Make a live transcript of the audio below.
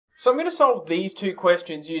So I'm going to solve these two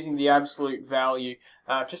questions using the absolute value,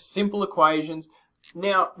 just simple equations.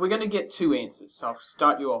 Now, we're going to get two answers, so I'll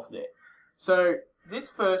start you off there. So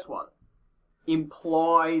this first one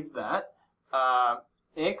implies that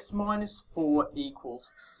x minus 4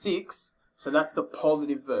 equals 6, so that's the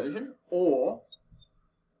positive version, or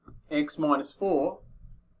x minus 4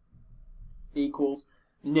 equals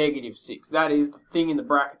negative 6. That is, the thing in the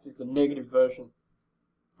brackets is the negative version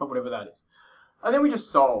of whatever that is. And then we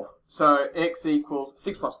just solve. So x equals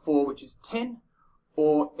 6 plus 4, which is 10,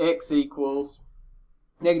 or x equals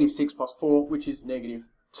negative 6 plus 4, which is negative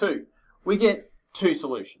 2. We get two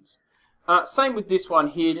solutions. Same with this one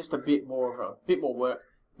here, just a bit more work.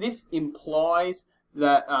 This implies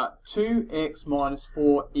that 2x minus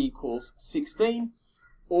 4 equals 16,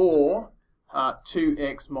 or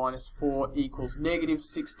 2x minus 4 equals negative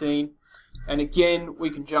 16. And again, we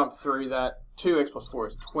can jump through that. 2x plus 4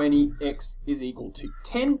 is 20, x is equal to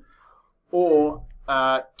 10, or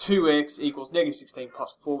 2x equals negative 16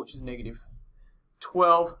 plus 4, which is negative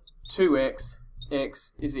 12, 2x,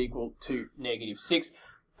 x is equal to negative 6.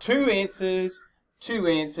 Two answers.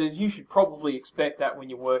 You should probably expect that when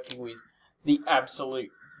you're working with the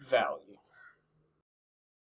absolute value.